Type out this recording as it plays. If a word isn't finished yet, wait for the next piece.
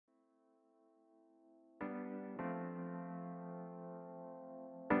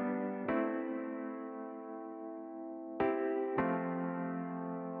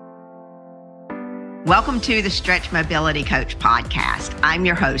Welcome to the Stretch Mobility Coach podcast. I'm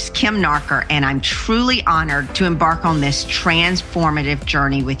your host, Kim Narker, and I'm truly honored to embark on this transformative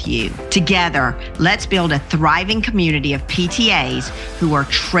journey with you. Together, let's build a thriving community of PTAs who are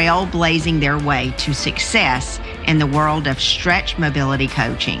trailblazing their way to success in the world of stretch mobility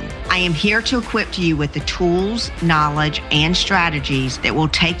coaching. I am here to equip you with the tools, knowledge, and strategies that will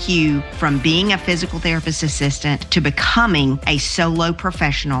take you from being a physical therapist assistant to becoming a solo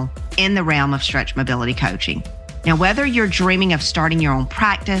professional in the realm of stretch mobility coaching. Now, whether you're dreaming of starting your own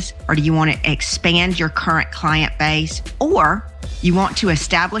practice, or do you want to expand your current client base, or you want to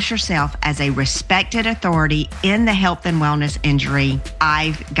establish yourself as a respected authority in the health and wellness industry,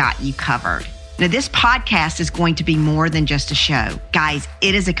 I've got you covered. Now, this podcast is going to be more than just a show. Guys,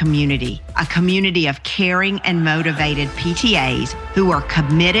 it is a community of caring and motivated PTAs who are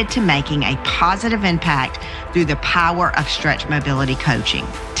committed to making a positive impact through the power of stretch mobility coaching.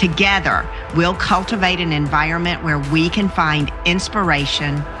 Together, we'll cultivate an environment where we can find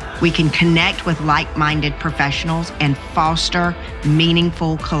inspiration, we can connect with like-minded professionals, and foster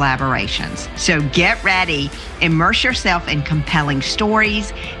meaningful collaborations. So get ready, immerse yourself in compelling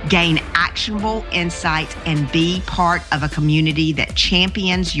stories, gain actionable insights, and be part of a community that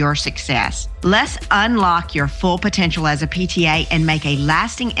champions your success. Let's unlock your full potential as a PTA and make a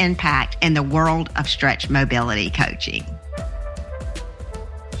lasting impact in the world of stretch mobility coaching.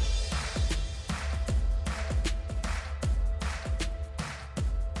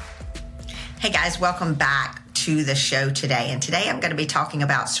 Hey guys, welcome back to the show today. And today I'm going to be talking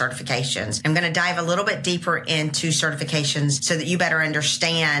about certifications. I'm going to dive a little bit deeper into certifications so that you better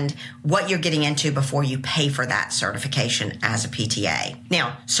understand what you're getting into before you pay for that certification as a PTA.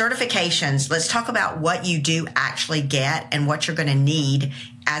 Now, certifications, let's talk about what you do actually get and what you're going to need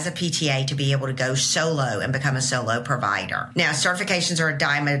as a PTA to be able to go solo and become a solo provider. Now, certifications are a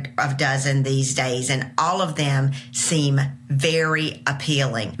dime a dozen these days, and all of them seem very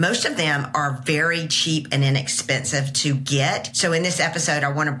appealing. Most of them are very cheap and inexpensive to get. So in this episode,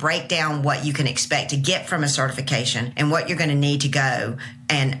 I want to break down what you can expect to get from a certification and what you're going to need to go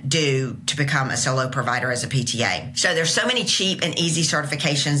and do to become a solo provider as a PTA. So there's so many cheap and easy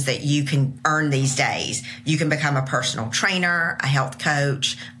certifications that you can earn these days. You can become a personal trainer, a health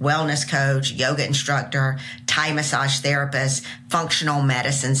coach, wellness coach, yoga instructor, Thai massage therapist, functional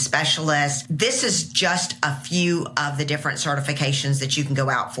medicine specialist. This is just a few of the different certifications that you can go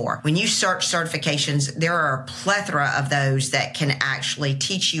out for. When you search certifications, there are a plethora of those that can actually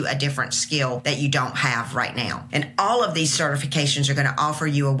teach you a different skill that you don't have right now. And all of these certifications are going to offer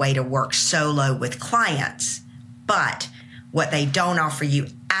you a way to work solo with clients. But what they don't offer you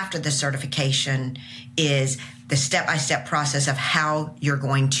after the certification is the step-by-step process of how you're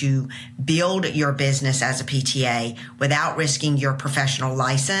going to build your business as a PTA without risking your professional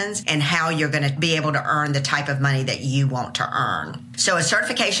license, and how you're going to be able to earn the type of money that you want to earn. So a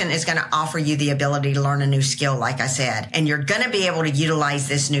certification is going to offer you the ability to learn a new skill, like I said, and you're going to be able to utilize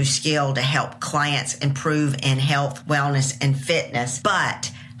this new skill to help clients improve in health, wellness, and fitness. But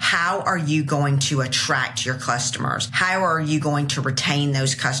how are you going to attract your customers? How are you going to retain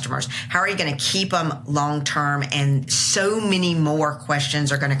those customers? How are you going to keep them long term? And so many more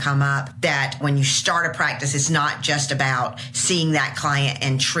questions are going to come up that when you start a practice, it's not just about seeing that client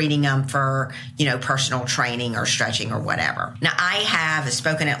and treating them for, personal training or stretching or whatever. Now, I have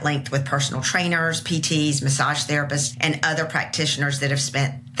spoken at length with personal trainers, PTs, massage therapists, and other practitioners that have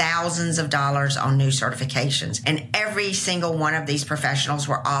spent thousands of dollars on new certifications. And every single one of these professionals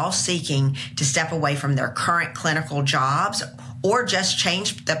were all seeking to step away from their current clinical jobs or just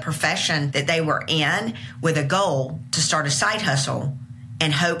change the profession that they were in with a goal to start a side hustle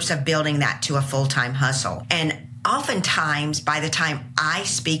in hopes of building that to a full-time hustle. And oftentimes, by the time I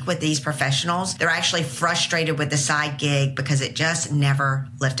speak with these professionals, they're actually frustrated with the side gig because it just never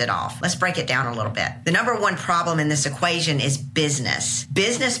lifted off. Let's break it down a little bit. The number one problem in this equation is business.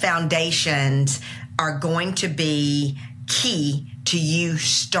 Business foundations are going to be key to you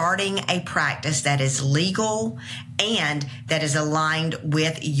starting a practice that is legal and that is aligned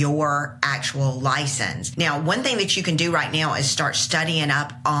with your actual license. Now, one thing that you can do right now is start studying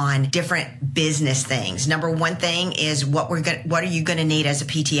up on different business things. Number one thing is what are you going to need as a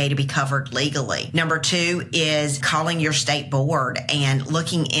PTA to be covered legally? Number two is calling your state board and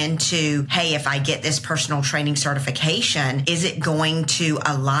looking into, hey, if I get this personal training certification, is it going to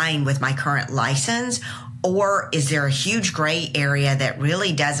align with my current license? Or is there a huge gray area that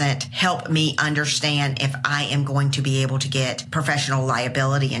really doesn't help me understand if I am going to be able to get professional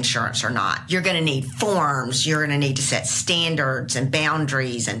liability insurance or not? You're going to need forms. You're going to need to set standards and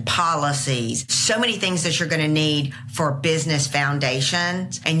boundaries and policies. So many things that you're going to need for business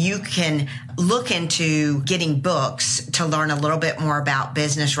foundations. And you can look into getting books to learn a little bit more about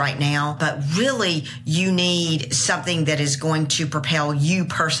business right now. But really, you need something that is going to propel you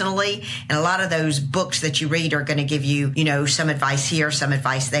personally. And a lot of those books that you read are going to give you, some advice here, some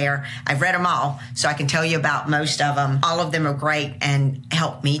advice there. I've read them all, so I can tell you about most of them. All of them are great and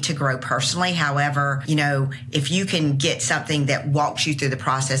help me to grow personally. However, if you can get something that walks you through the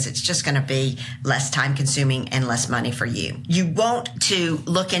process, it's just going to be less time consuming and less money for you. You want to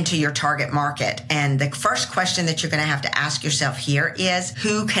look into your target market. And the first question that you're going to have to ask yourself here is,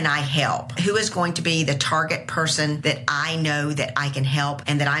 who can I help? Who is going to be the target person that I know that I can help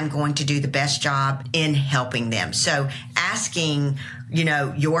and that I'm going to do the best job in helping them? So asking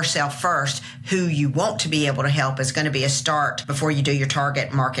yourself first who you want to be able to help is going to be a start before you do your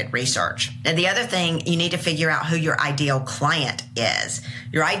target market research. Now, the other thing, you need to figure out who your ideal client is.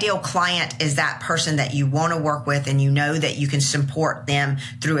 Your ideal client is that person that you want to work with and you know that you can support them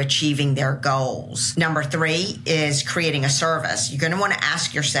through achieving their goals. Number 3 is creating a service. You're going to want to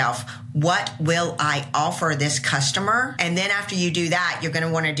ask yourself, what will I offer this customer? And then after you do that, you're going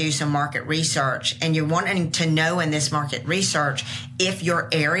to want to do some market research. And you're wanting to know in this market research if your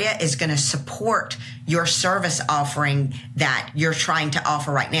area is going to support your service offering that you're trying to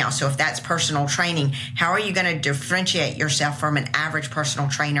offer right now. So if that's personal training, how are you going to differentiate yourself from an average personal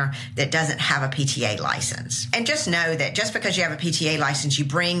trainer that doesn't have a PTA license? And just know that just because you have a PTA license, you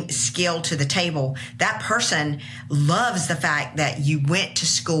bring skill to the table. That person loves the fact that you went to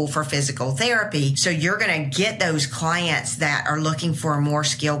school for physical therapy. So you're going to get those clients that are looking for a more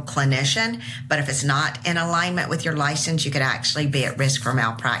skilled clinician. But if it's not in alignment with your license, you could actually be at risk for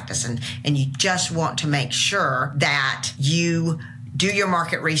malpractice. And you just want to make sure that you do your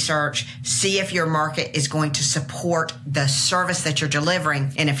market research, see if your market is going to support the service that you're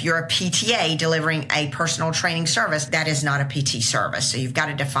delivering. And if you're a PTA delivering a personal training service, that is not a PT service. So you've got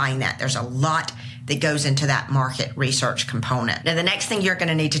to define that. There's a lot that goes into that market research component. Now, the next thing you're going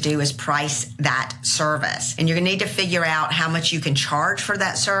to need to do is price that service. And you're going to need to figure out how much you can charge for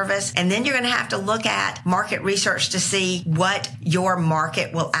that service. And then you're going to have to look at market research to see what your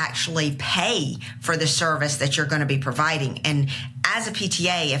market will actually pay for the service that you're going to be providing. And as a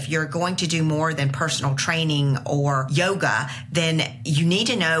PTA, if you're going to do more than personal training or yoga, then you need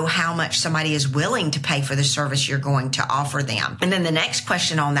to know how much somebody is willing to pay for the service you're going to offer them. And then the next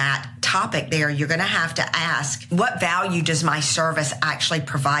question on that topic there, you're going to have to ask, what value does my service actually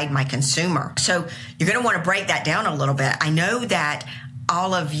provide my consumer? So you're going to want to break that down a little bit. I know that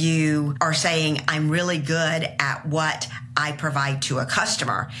all of you are saying, I'm really good at what I provide to a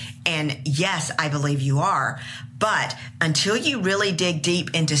customer. And yes, I believe you are. But until you really dig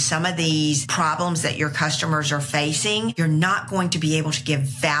deep into some of these problems that your customers are facing, you're not going to be able to give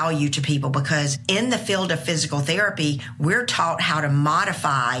value to people, because in the field of physical therapy, we're taught how to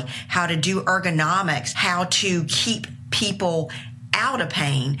modify, how to do ergonomics, how to keep people out of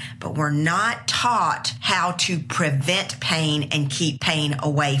pain, but we're not taught how to prevent pain and keep pain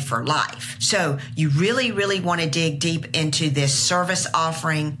away for life. So you really, really want to dig deep into this service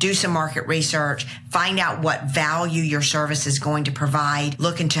offering, do some market research, find out what value your service is going to provide,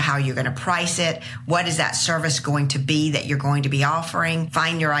 look into how you're going to price it, what is that service going to be that you're going to be offering,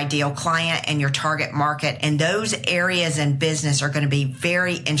 find your ideal client and your target market. And those areas in business are going to be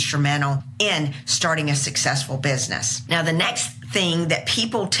very instrumental in starting a successful business. Now, the next thing that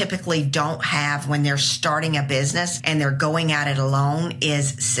people typically don't have when they're starting a business and they're going at it alone is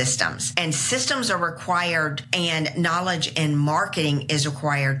systems. And systems are required, and knowledge in marketing is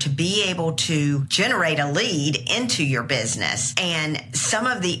required to be able to generate a lead into your business. And some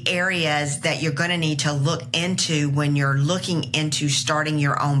of the areas that you're going to need to look into when you're looking into starting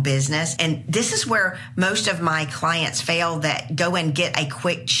your own business, and this is where most of my clients fail, that go and get a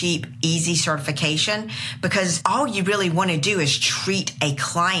quick, cheap, easy certification, because all you really want to do is treat a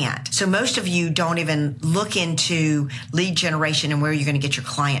client. So most of you don't even look into lead generation and where you're going to get your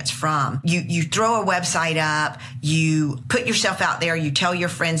clients from. You throw a website up, you put yourself out there, you tell your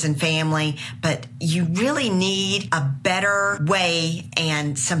friends and family, but you really need a better way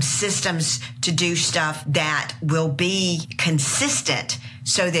and some systems to do stuff that will be consistent,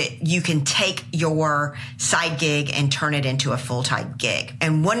 so that you can take your side gig and turn it into a full-time gig.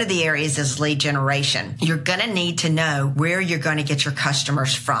 And one of the areas is lead generation. You're going to need to know where you're going to get your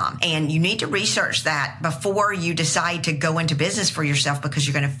customers from. And you need to research that before you decide to go into business for yourself, because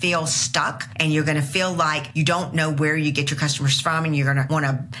you're going to feel stuck and you're going to feel like you don't know where you get your customers from, and you're going to want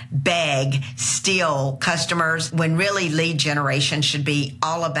to beg, steal customers, when really lead generation should be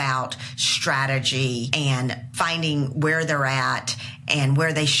all about strategy and finding where they're at and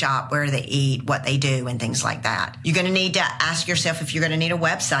where they shop, where they eat, what they do, and things like that. You're going to need to ask yourself if you're going to need a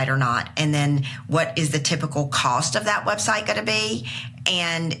website or not, and then what is the typical cost of that website going to be,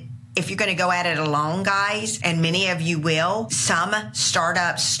 and if you're going to go at it alone, guys, and many of you will, some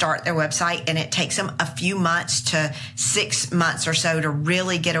startups start their website and it takes them a few months to 6 months or so to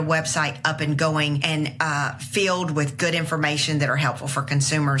really get a website up and going and filled with good information that are helpful for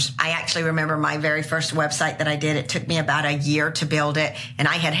consumers. I actually remember my very first website that I did. It took me about a year to build it, and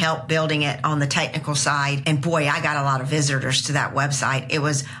I had help building it on the technical side. And boy, I got a lot of visitors to that website. It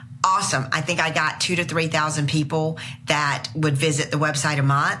was awesome. I think I got 2,000 to 3,000 people that would visit the website a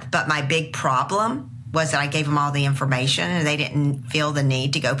month. But my big problem was that I gave them all the information and they didn't feel the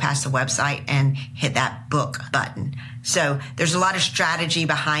need to go past the website and hit that book button. So there's a lot of strategy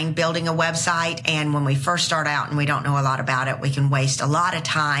behind building a website. And when we first start out and we don't know a lot about it, we can waste a lot of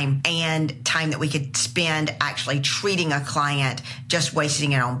time, and time that we could spend actually treating a client, just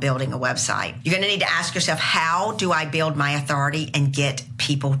wasting it on building a website. You're going to need to ask yourself, how do I build my authority and get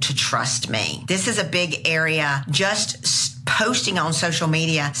people to trust me? This is a big area. Just posting on social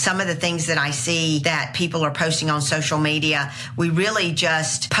media, some of the things that I see that people are posting on social media, we really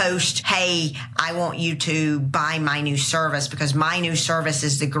just post, hey, I want you to buy my new service because my new service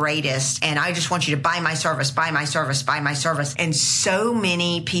is the greatest. And I just want you to buy my service, buy my service, buy my service. And so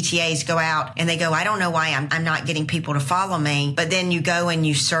many PTAs go out and they go, I don't know why I'm not getting people to follow me. But then you go and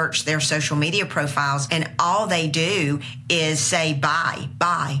you search their social media profiles and all they do is say, buy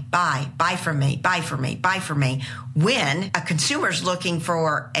from me, buy from me, buy from me. When a consumer's looking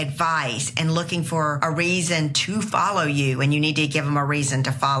for advice and looking for a reason to follow you, and you need to give them a reason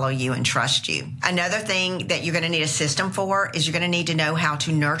to follow you and trust you. Another thing that you're going to need a system for is you're going to need to know how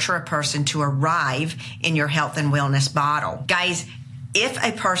to nurture a person to arrive in your health and wellness model. Guys, if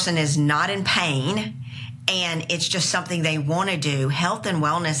a person is not in pain and it's just something they want to do, health and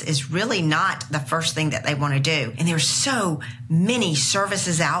wellness is really not the first thing that they want to do. And there's so many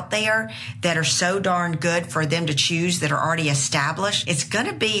services out there that are so darn good for them to choose that are already established. It's going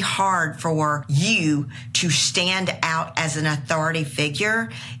to be hard for you to stand out as an authority figure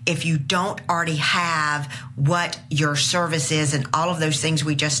if you don't already have what your service is and all of those things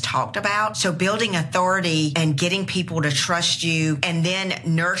we just talked about. So building authority and getting people to trust you and then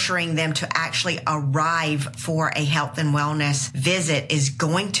nurturing them to actually arrive for a health and wellness visit is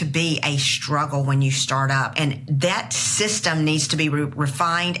going to be a struggle when you start up. And that system needs to be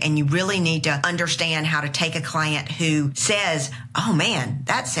refined, and you really need to understand how to take a client who says, oh man,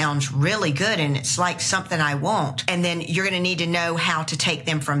 that sounds really good and it's like something I want. And then you're going to need to know how to take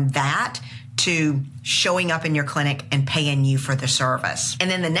them from that to showing up in your clinic and paying you for the service. And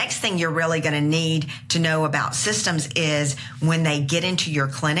then the next thing you're really going to need to know about systems is when they get into your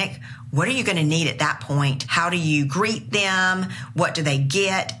clinic, what are you going to need at that point? How do you greet them? What do they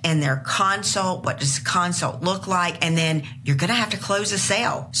get in their consult? What does the consult look like? And then you're going to have to close a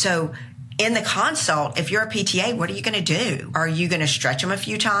sale. So in the consult, if you're a PTA, what are you going to do? Are you going to stretch them a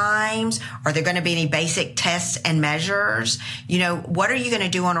few times? Are there going to be any basic tests and measures? You know, what are you going to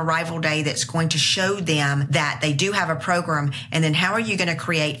do on arrival day that's going to show them that they do have a program? And then how are you going to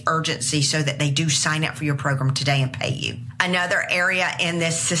create urgency so that they do sign up for your program today and pay you? Another area in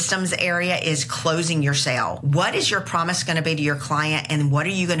this systems area is closing your sale. What is your promise going to be to your client, and what are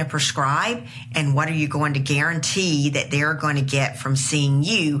you going to prescribe, and what are you going to guarantee that they're going to get from seeing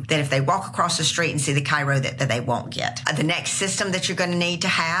you that if they walk across the street and see the chiro that they won't get? The next system that you're going to need to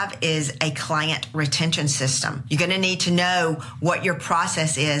have is a client retention system. You're going to need to know what your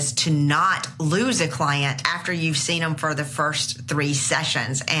process is to not lose a client after you've seen them for the first 3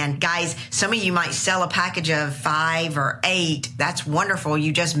 sessions. And guys, some of you might sell a package of 5 or 8. That's wonderful.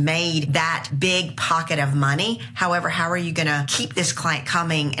 You just made that big pocket of money. However, how are you going to keep this client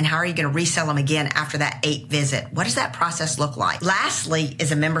coming, and how are you going to resell them again after that 8th visit? What does that process look like? Lastly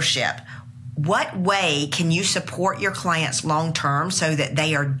is a membership. What way can you support your clients long term so that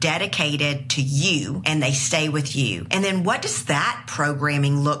they are dedicated to you and they stay with you? And then what does that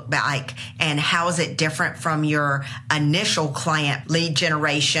programming look like, and how is it different from your initial client lead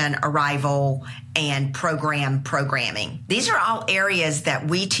generation, arrival, and programming? These are all areas that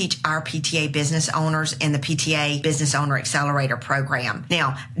we teach our PTA business owners in the PTA Business Owner Accelerator program.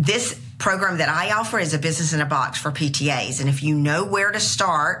 Now, this program that I offer is a business in a box for PTAs. And if you know where to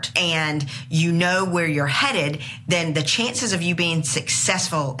start and you know where you're headed, then the chances of you being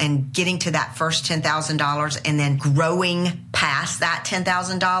successful and getting to that first $10,000 and then growing past that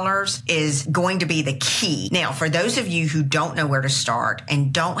 $10,000 is going to be the key. Now, for those of you who don't know where to start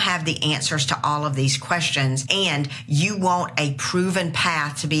and don't have the answers to all of these questions, and you want a proven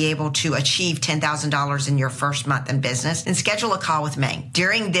path to be able to achieve $10,000 in your first month in business, then schedule a call with me.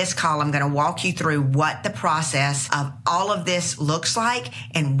 During this call, I'm going to walk you through what the process of all of this looks like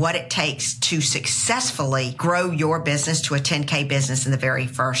and what it takes to successfully grow your business to a 10K business in the very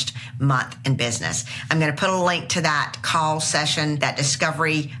first month in business. I'm going to put a link to that call session, that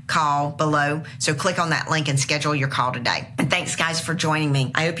discovery call below. So click on that link and schedule your call today. And thanks, guys, for joining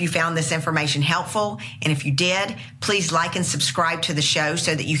me. I hope you found this information helpful. And if you did, please like and subscribe to the show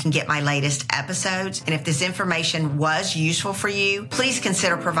so that you can get my latest episodes. And if this information was useful for you, please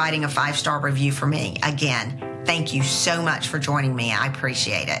consider providing a 5-star review for me. Again, thank you so much for joining me. I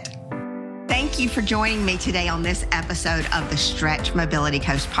appreciate it. Thank you for joining me today on this episode of the Stretch Mobility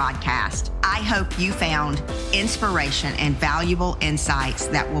Coach podcast. I hope you found inspiration and valuable insights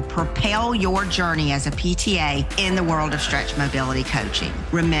that will propel your journey as a PTA in the world of stretch mobility coaching.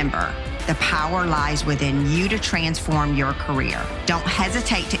 Remember, the power lies within you to transform your career. Don't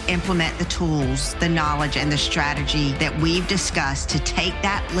hesitate to implement the tools, the knowledge, and the strategy that we've discussed to take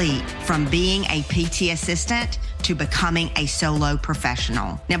that leap from being a PT assistant to becoming a solo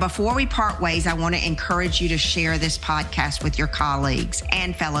professional. Now, before we part ways, I want to encourage you to share this podcast with your colleagues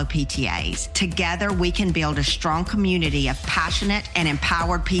and fellow PTAs. Together, we can build a strong community of passionate and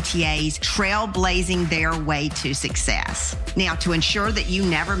empowered PTAs trailblazing their way to success. Now, to ensure that you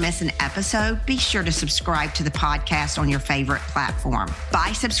never miss an episode, be sure to subscribe to the podcast on your favorite platform.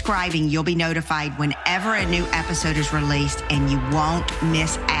 By subscribing, you'll be notified whenever a new episode is released, and you won't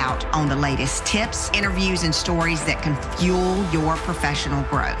miss out on the latest tips, interviews, and stories that can fuel your professional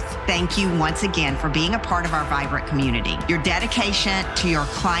growth. Thank you once again for being a part of our vibrant community. Your dedication to your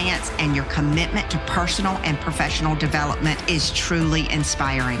clients and your commitment to personal and professional development is truly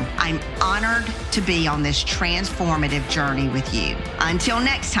inspiring. I'm honored to be on this transformative journey with you. Until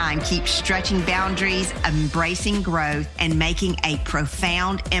next time, keep stretching boundaries, embracing growth, and making a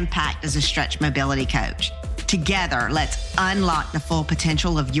profound impact as a stretch mobility coach. Together, let's unlock the full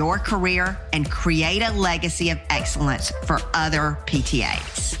potential of your career and create a legacy of excellence for other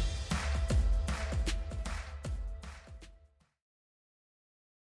PTAs.